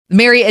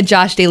Mary and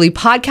Josh Daily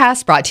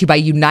Podcast brought to you by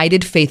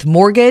United Faith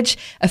Mortgage,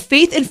 a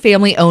faith and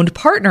family-owned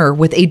partner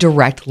with a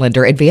direct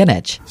lender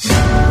advantage.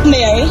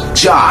 Mary.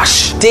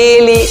 Josh.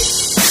 Daily.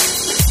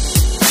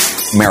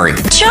 Mary.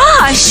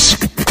 Josh.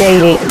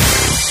 Daily.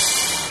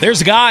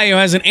 There's a guy who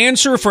has an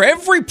answer for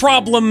every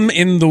problem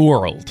in the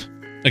world.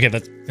 Okay,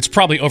 that's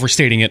probably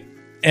overstating it,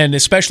 and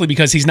especially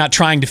because he's not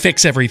trying to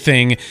fix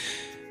everything.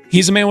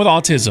 He's a man with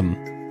autism,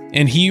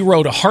 and he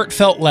wrote a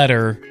heartfelt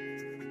letter,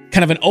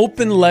 kind of an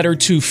open letter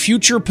to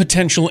future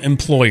potential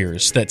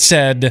employers that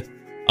said,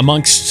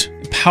 amongst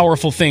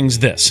powerful things,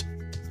 this: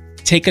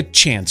 take a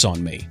chance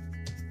on me.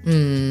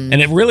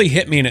 And it really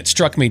hit me, and it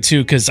struck me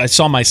too, because I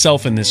saw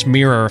myself in this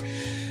mirror.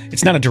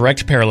 It's not a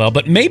direct parallel,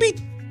 but maybe,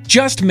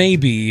 just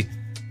maybe,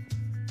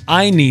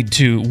 we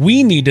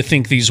need to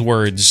think these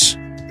words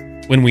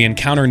when we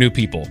encounter new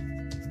people,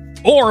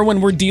 or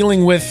when we're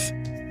dealing with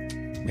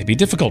maybe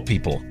difficult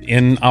people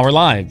in our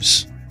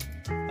lives.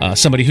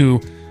 Somebody who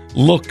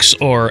looks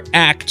or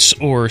acts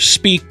or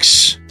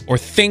speaks or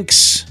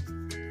thinks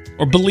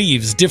or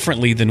believes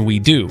differently than we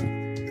do.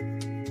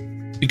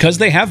 Because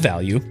they have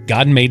value,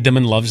 God made them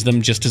and loves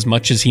them just as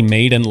much as he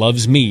made and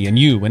loves me and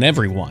you and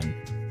everyone.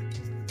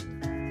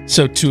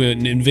 So to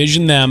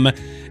envision them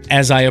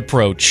as I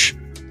approach,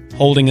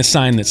 holding a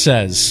sign that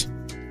says,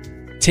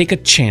 take a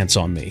chance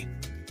on me.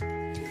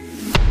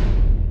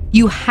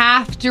 You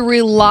have to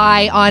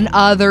rely on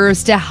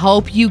others to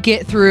help you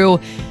get through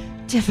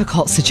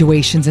difficult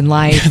situations in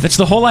life. That's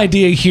the whole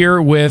idea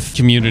here with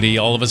community,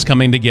 all of us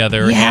coming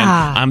together, and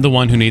I'm the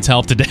one who needs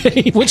help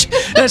today, which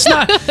that's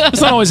not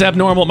always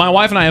abnormal. My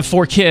wife and I have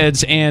 4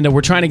 kids, and we're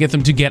trying to get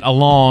them to get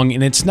along,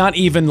 and it's not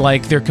even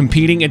like they're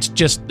competing.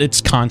 It's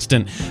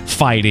constant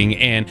fighting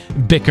and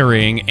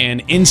bickering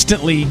and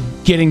instantly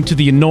getting to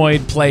the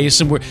annoyed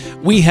place, and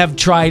we have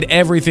tried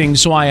everything,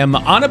 so I am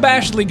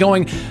unabashedly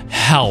going,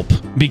 help,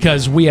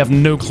 because we have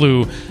no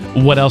clue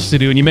what else to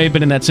do. And you may have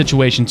been in that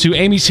situation too.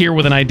 Amy's here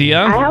with an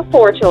idea. I have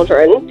 4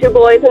 children, 2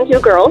 boys and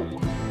 2 girls.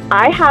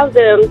 I have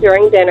them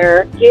during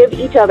dinner give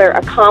each other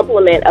a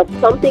compliment of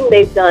something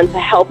they've done to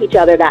help each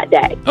other that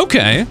day.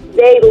 Okay.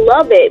 They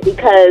love it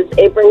because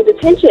it brings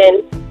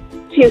attention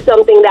to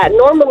something that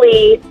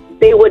normally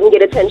they wouldn't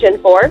get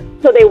attention for.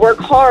 So they work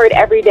hard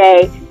every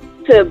day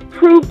to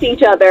prove to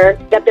each other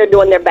that they're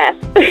doing their best.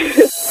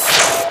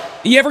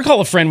 You ever call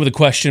a friend with a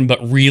question, but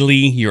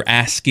really you're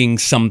asking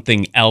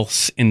something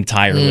else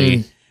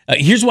entirely?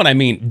 Here's what I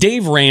mean.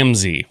 Dave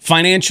Ramsey,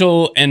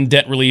 financial and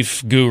debt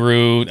relief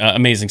guru,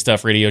 amazing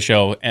stuff, radio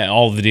show,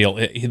 all of the deal.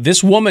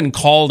 This woman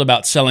called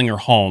about selling her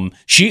home.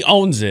 She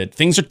owns it.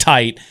 Things are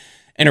tight.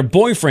 And her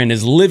boyfriend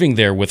is living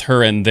there with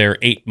her and their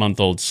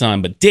 8-month-old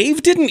son. But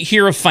Dave didn't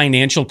hear a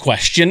financial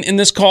question in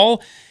this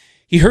call.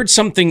 He heard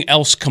something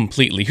else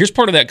completely. Here's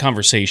part of that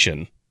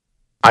conversation.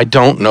 I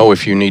don't know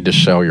if you need to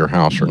sell your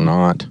house or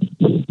not,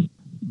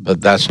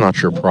 but that's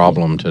not your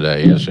problem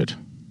today, is it?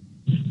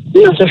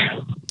 No, sir.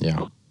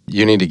 Yeah.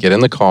 You need to get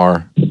in the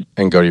car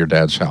and go to your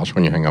dad's house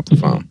when you hang up the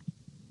phone.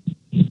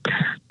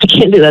 I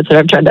can't do that, sir.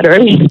 I've tried that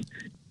already.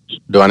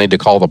 Do I need to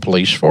call the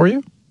police for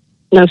you?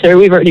 No, sir.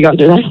 We've already gone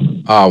through that.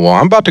 Well,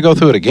 I'm about to go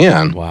through it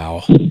again.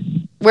 Wow.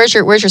 Where's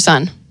your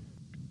son?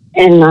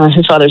 In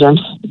his father's arms.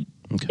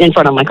 Okay. In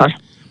front of my car.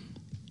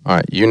 All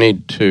right. You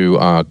need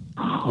to,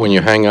 when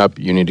you hang up,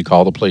 you need to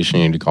call the police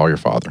and you need to call your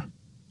father.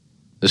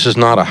 This is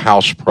not a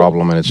house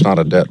problem and it's not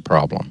a debt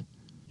problem.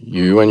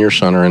 You and your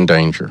son are in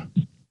danger.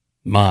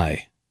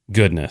 My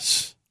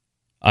goodness.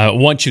 I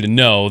want you to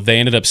know they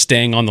ended up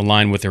staying on the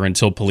line with her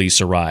until police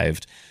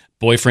arrived.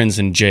 Boyfriend's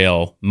in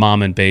jail.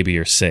 Mom and baby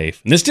are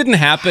safe. And this didn't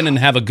happen and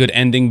have a good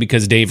ending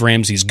because Dave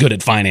Ramsey's good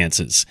at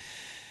finances.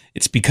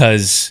 It's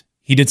because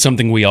he did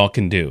something we all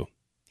can do.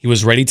 He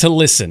was ready to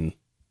listen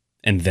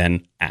and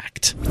then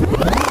act.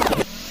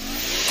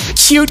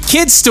 Cute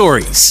kid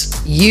stories.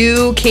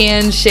 You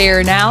can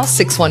share now,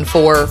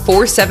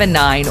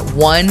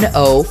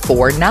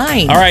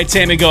 614-479-1049. All right,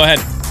 Tammy, go ahead.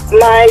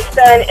 My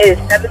son is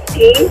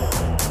 17,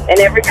 and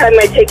every time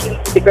I take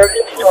him to the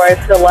grocery store, I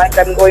feel like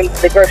I'm going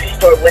to the grocery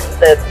store with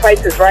the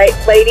Price is Right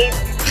lady.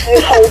 He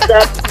holds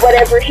up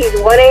whatever he's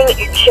wanting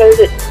and shows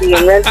it to me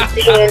and runs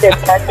his hand and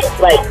that's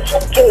like,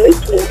 can we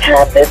please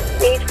have this,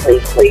 please?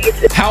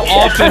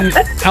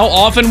 How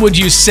often would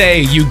you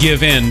say you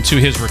give in to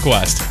his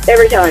request?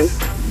 Every time.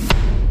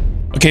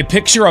 Okay,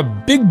 picture a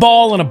big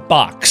ball in a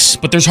box,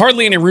 but there's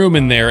hardly any room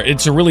in there.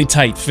 It's a really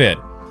tight fit.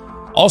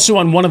 Also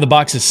on one of the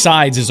box's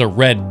sides is a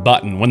red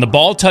button. When the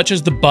ball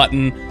touches the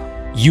button,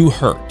 you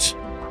hurt.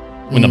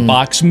 When the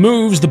box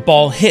moves, the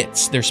ball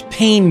hits. There's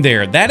pain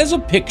there. That is a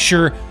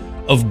picture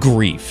of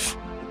grief.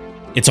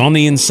 It's on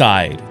the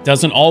inside. It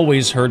doesn't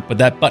always hurt, but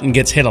that button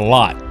gets hit a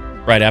lot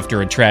right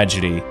after a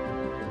tragedy.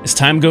 As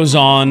time goes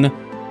on,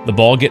 the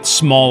ball gets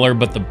smaller,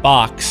 but the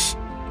box,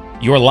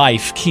 your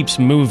life, keeps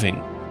moving.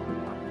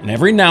 And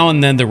every now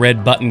and then the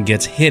red button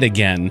gets hit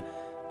again,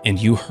 and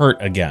you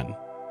hurt again.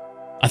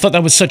 I thought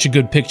that was such a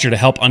good picture to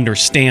help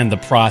understand the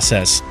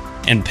process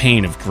and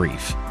pain of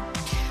grief.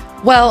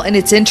 Well, and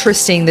it's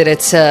interesting that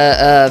it's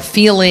a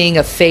feeling,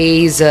 a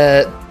phase,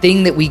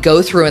 thing that we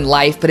go through in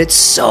life, but it's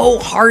so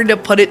hard to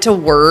put it to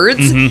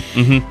words.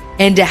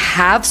 And to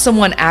have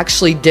someone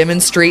actually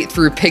demonstrate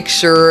through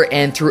picture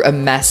and through a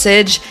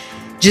message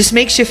just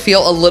makes you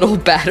feel a little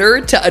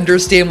better to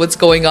understand what's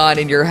going on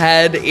in your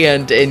head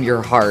and in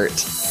your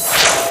heart.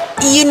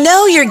 You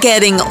know you're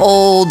getting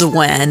old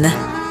when...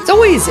 It's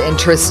always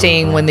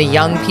interesting when the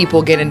young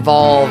people get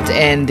involved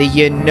and the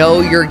 "you know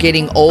you're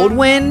getting old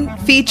when"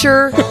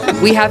 feature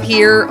we have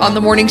here on the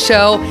morning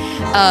show.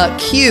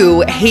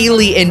 Cue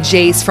Haley and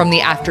Jace from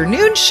the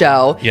afternoon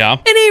show in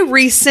a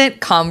recent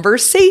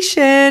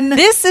conversation.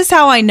 This is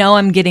how I know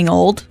I'm getting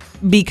old,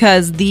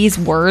 because these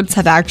words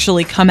have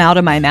actually come out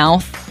of my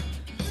mouth.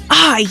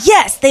 Ah,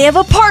 yes, they have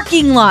a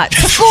parking lot.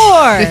 Score!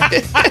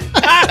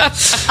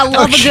 I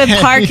love a good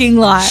parking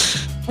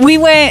lot. We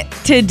went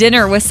to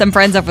dinner with some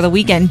friends over the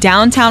weekend,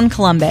 downtown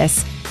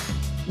Columbus.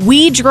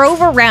 We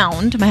drove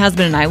around, my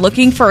husband and I,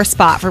 looking for a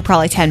spot for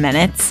probably 10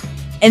 minutes.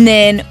 And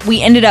then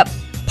we ended up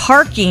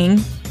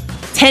parking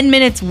 10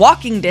 minutes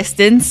walking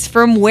distance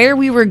from where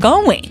we were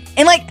going.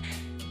 And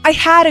I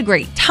had a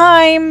great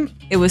time.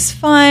 It was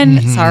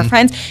fun. Saw our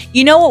friends.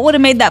 You know what would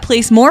have made that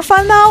place more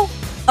fun, though?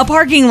 A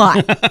parking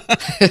lot.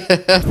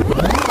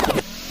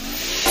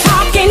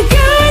 Talking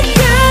good news.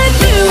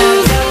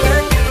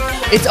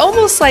 It's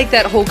almost like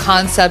that whole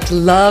concept,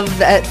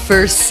 love at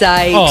first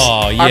sight.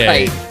 Oh, yeah. All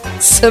right.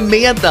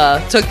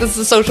 Samantha took this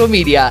to social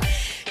media.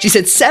 She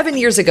said, 7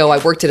 years ago, I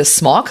worked at a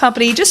small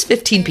company, just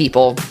 15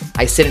 people.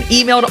 I sent an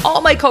email to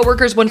all my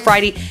coworkers one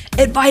Friday,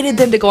 invited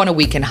them to go on a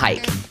weekend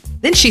hike.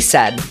 Then she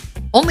said,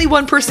 only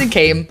one person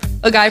came,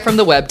 a guy from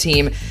the web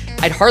team.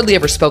 I'd hardly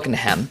ever spoken to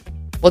him.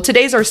 Well,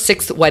 today's our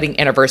 6th wedding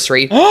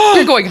anniversary.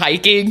 We're going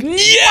hiking.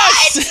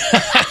 Yes!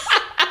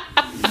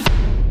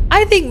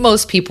 I think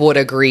most people would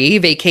agree.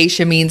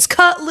 Vacation means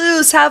cut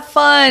loose, have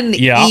fun,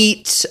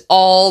 eat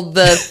all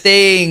the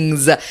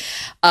things.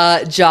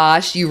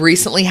 Josh, you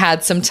recently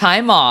had some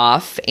time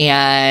off,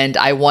 and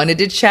I wanted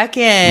to check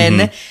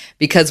in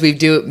because we've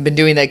been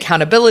doing the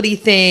accountability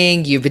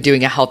thing. You've been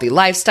doing a healthy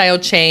lifestyle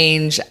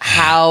change.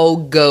 How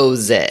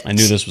goes it? I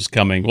knew this was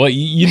coming. Well,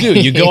 you do.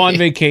 You go on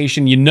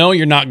vacation. You know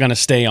you're not going to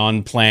stay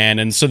on plan.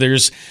 And so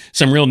there's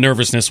some real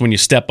nervousness when you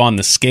step on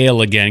the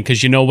scale again,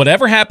 because you know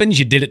whatever happens,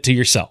 you did it to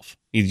yourself.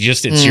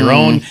 It's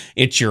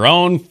your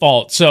own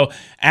fault. So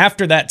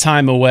after that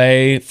time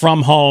away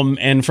from home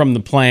and from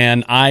the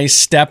plan, I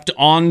stepped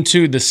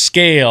onto the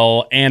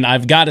scale, and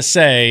I've got to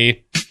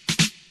say,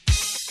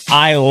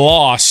 I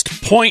lost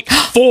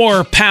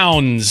 0.4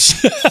 pounds.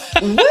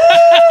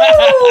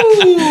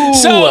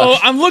 So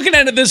I'm looking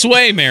at it this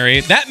way,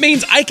 Mary. That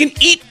means I can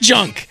eat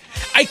junk.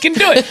 I can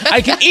do it.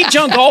 I can eat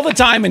junk all the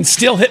time and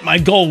still hit my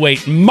goal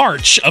weight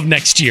March of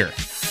next year.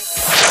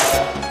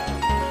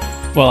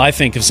 Well, I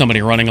think of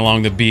somebody running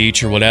along the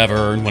beach or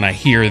whatever, when I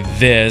hear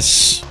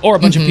this, or a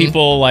bunch of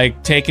people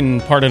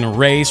taking part in a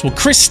race. Well,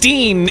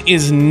 Christine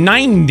is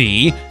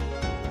 90.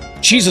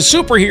 She's a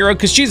superhero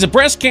because she's a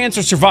breast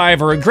cancer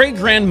survivor, a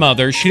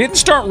great-grandmother. She didn't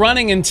start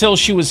running until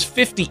she was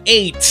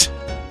 58.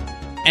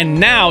 And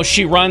now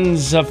she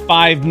runs a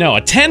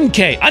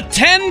 10K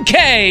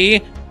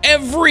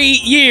every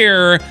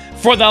year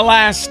for the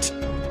last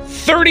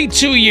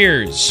 32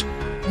 years.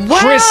 Wow.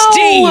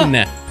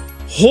 Christine!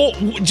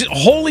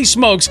 Holy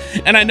smokes.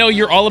 And I know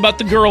you're all about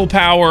the girl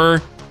power.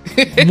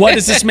 What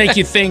does this make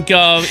you think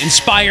of?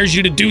 Inspires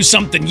you to do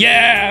something?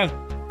 Yeah.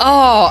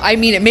 Oh, I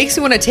mean, it makes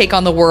me want to take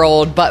on the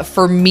world. But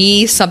for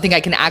me, something I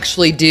can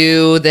actually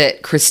do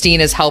that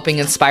Christine is helping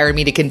inspire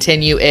me to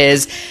continue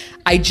is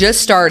I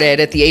just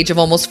started at the age of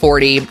almost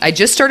 40. I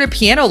just started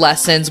piano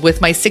lessons with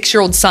my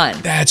 6-year-old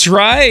son. That's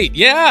right.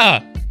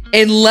 Yeah.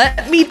 And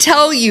let me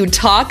tell you,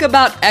 talk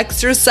about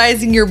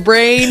exercising your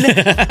brain.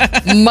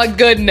 My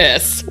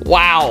goodness.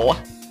 Wow.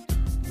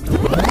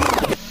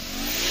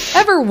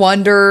 Ever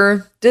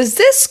wonder, does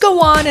this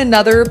go on in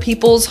other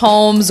people's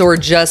homes or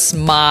just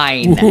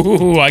mine?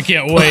 Ooh, I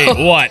can't wait.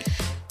 What?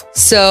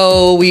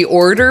 So we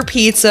ordered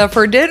pizza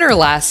for dinner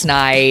last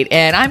night,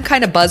 and I'm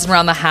kind of buzzing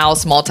around the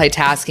house,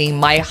 multitasking.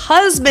 My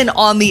husband,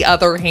 on the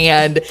other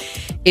hand,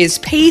 is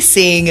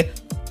pacing,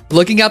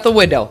 looking out the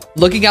window,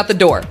 looking out the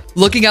door,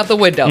 looking out the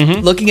window,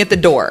 looking at the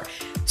door.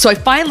 So I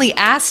finally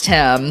asked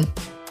him,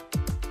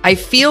 I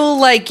feel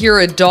like you're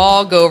a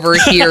dog over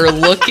here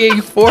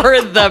looking for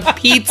the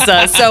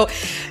pizza. So,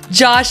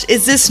 Josh,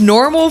 is this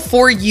normal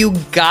for you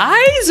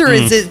guys, or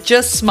is it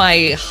just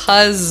my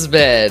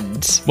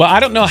husband? Well, I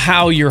don't know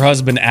how your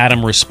husband,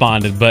 Adam,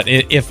 responded, but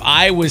if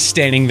I was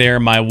standing there,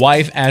 my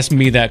wife asked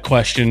me that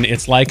question,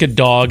 it's like a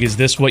dog, is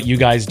this what you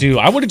guys do?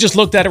 I would have just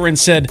looked at her and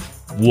said,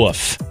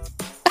 woof.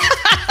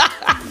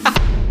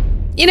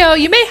 You know,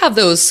 you may have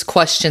those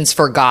questions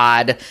for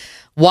God.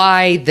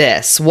 Why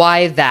this?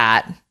 Why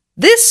that?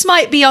 This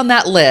might be on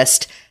that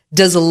list.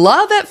 Does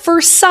love at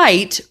first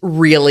sight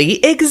really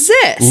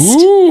exist?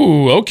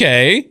 Ooh,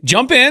 okay.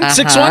 Jump in.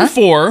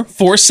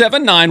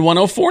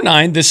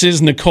 614-479-1049. This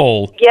is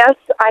Nicole. Yes,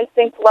 I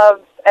think love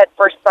at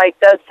first sight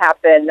does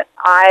happen.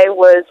 I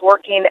was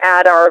working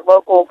at our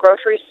local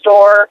grocery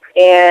store,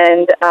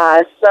 and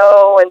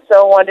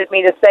so-and-so wanted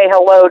me to say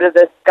hello to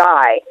this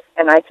guy.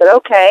 And I said,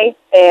 okay.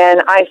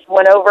 And I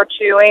went over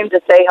to him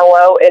to say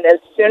hello, and as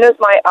soon as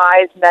my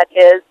eyes met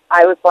his,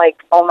 I was like,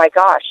 oh my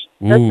gosh,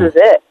 this is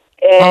it.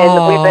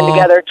 And we've been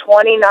together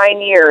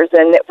 29 years,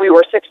 and we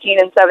were 16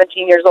 and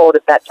 17 years old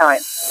at that time.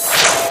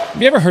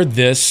 Have you ever heard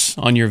this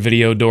on your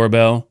video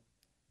doorbell?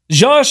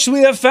 Josh,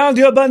 we have found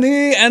your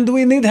bunny, and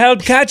we need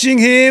help catching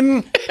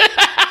him.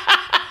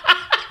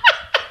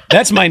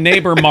 That's my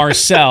neighbor,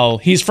 Marcel.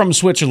 He's from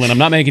Switzerland. I'm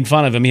not making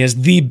fun of him. He has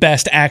the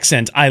best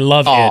accent. I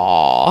love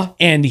it.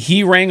 And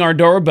he rang our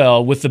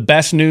doorbell with the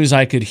best news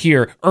I could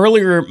hear.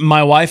 Earlier,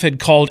 my wife had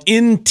called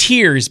in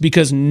tears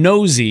because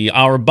Nosy,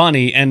 our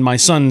bunny, and my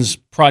son's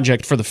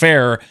project for the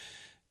fair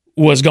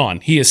was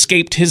gone. He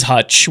escaped his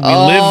hutch. We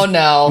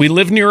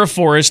live near a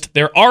forest.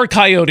 There are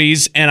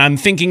coyotes, and I'm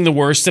thinking the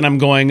worst, and I'm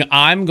going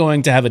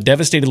to have a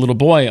devastated little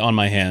boy on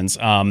my hands.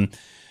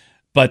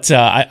 But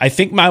I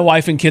think my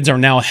wife and kids are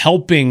now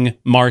helping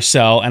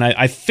Marcel, and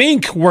I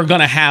think we're going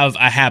to have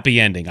a happy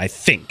ending. I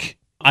think.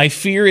 I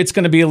fear it's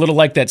going to be a little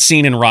like that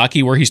scene in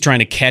Rocky where he's trying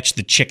to catch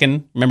the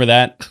chicken. Remember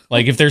that?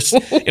 Like if they're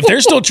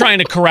still trying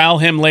to corral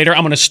him later,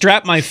 I'm going to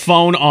strap my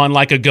phone on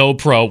like a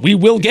GoPro. We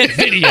will get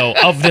video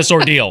of this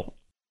ordeal.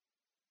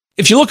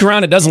 If you look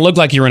around, it doesn't look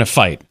like you're in a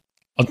fight.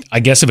 I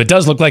guess if it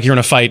does look like you're in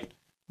a fight,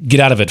 get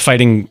out of it.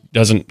 Fighting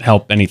doesn't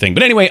help anything.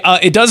 But anyway,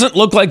 it doesn't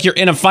look like you're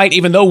in a fight,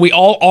 even though we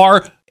all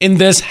are in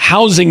this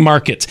housing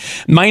market.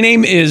 My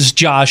name is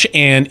Josh,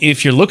 and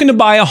if you're looking to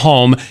buy a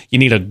home, you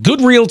need a good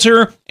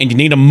realtor, and you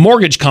need a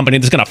mortgage company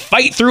that's going to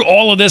fight through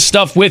all of this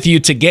stuff with you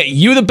to get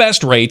you the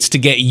best rates, to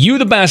get you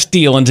the best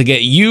deal, and to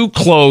get you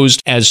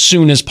closed as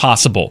soon as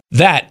possible.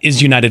 That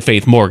is United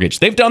Faith Mortgage.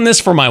 They've done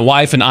this for my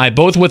wife and I,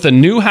 both with a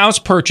new house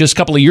purchase a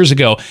couple of years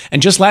ago,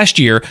 and just last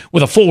year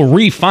with a full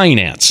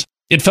refinance.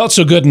 It felt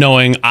so good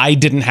knowing I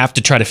didn't have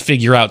to try to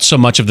figure out so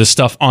much of this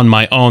stuff on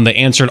my own. They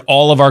answered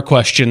all of our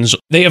questions.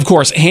 They, of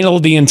course,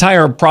 handled the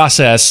entire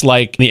process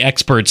like the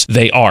experts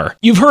they are.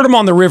 You've heard them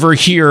on the river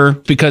here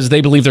because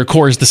they believe their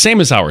core is the same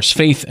as ours,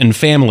 faith and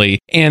family,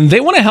 and they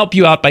want to help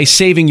you out by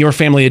saving your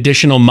family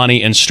additional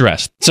money and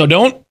stress. So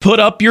don't put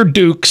up your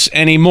dukes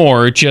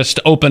anymore. Just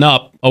open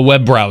up a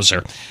web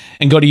browser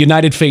and go to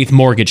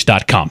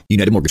UnitedFaithMortgage.com.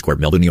 United Mortgage Corp,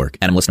 Melville, New York.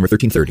 NMLS number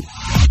 1330.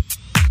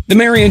 The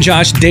Mary and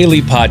Josh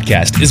Daily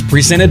Podcast is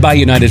presented by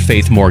United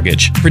Faith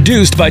Mortgage,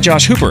 produced by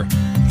Josh Hooper.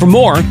 For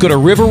more, go to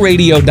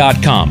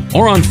riverradio.com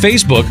or on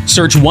Facebook,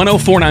 search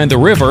 1049 The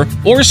River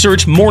or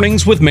search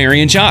Mornings with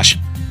Mary and Josh.